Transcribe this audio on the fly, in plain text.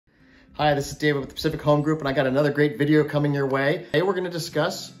Hi, this is David with the Pacific Home Group, and I got another great video coming your way. Today we're going to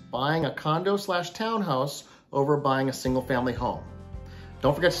discuss buying a condo/townhouse over buying a single family home.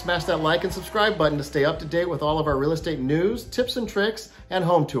 Don't forget to smash that like and subscribe button to stay up to date with all of our real estate news, tips and tricks, and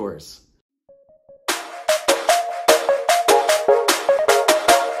home tours.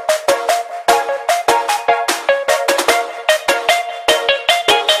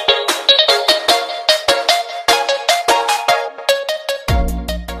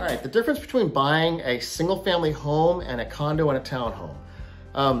 The difference between buying a single family home and a condo and a townhome.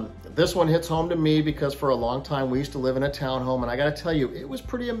 This one hits home to me because for a long time we used to live in a townhome, and I gotta tell you, it was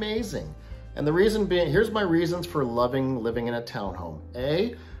pretty amazing. And the reason being, here's my reasons for loving living in a townhome.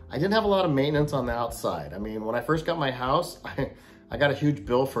 A, I didn't have a lot of maintenance on the outside. I mean, when I first got my house, I got a huge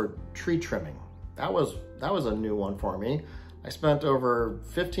bill for tree trimming. That was a new one for me. I spent over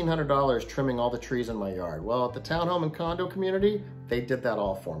 $1,500 trimming all the trees in my yard. Well, at the townhome and condo community, they did that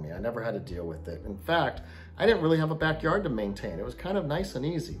all for me. I never had to deal with it. In fact, I didn't really have a backyard to maintain. It was kind of nice and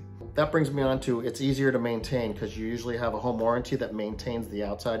easy. That brings me on to it's easier to maintain because you usually have a home warranty that maintains the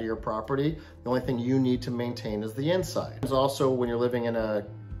outside of your property. The only thing you need to maintain is the inside. There's also, when you're living in a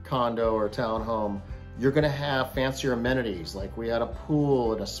condo or townhome, you're gonna have fancier amenities. Like we had a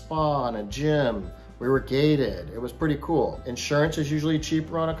pool and a spa and a gym. We were gated. It was pretty cool. Insurance is usually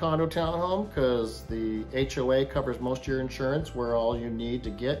cheaper on a condo townhome because the HOA covers most of your insurance, where all you need to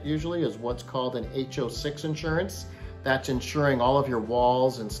get usually is what's called an HO6 insurance. That's insuring all of your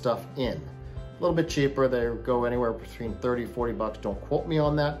walls and stuff in. A little bit cheaper. They go anywhere between 30, 40 bucks. Don't quote me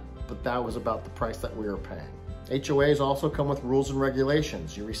on that, but that was about the price that we were paying. HOAs also come with rules and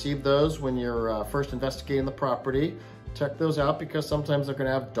regulations. You receive those when you're first investigating the property. Check those out because sometimes they're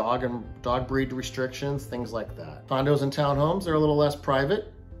gonna have dog breed restrictions, things like that. Condos and townhomes, they're a little less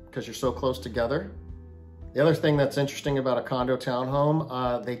private because you're so close together. The other thing that's interesting about a condo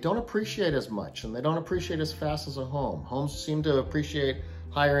townhome, they don't appreciate as much and they don't appreciate as fast as a home. Homes seem to appreciate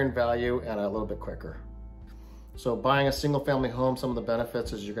higher in value and a little bit quicker. So buying a single family home, some of the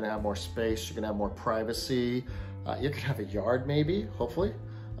benefits is you're gonna have more space, you're gonna have more privacy, you're gonna have a yard maybe, hopefully.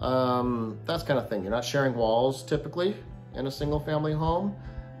 That kind of thing. You're not sharing walls typically in a single family home,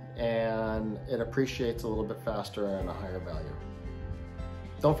 and it appreciates a little bit faster and a higher value.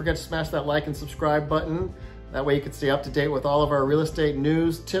 Don't forget to smash that like and subscribe button. That way you can stay up to date with all of our real estate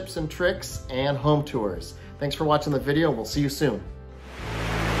news, tips and tricks, and home tours. Thanks for watching the video, and we'll see you soon.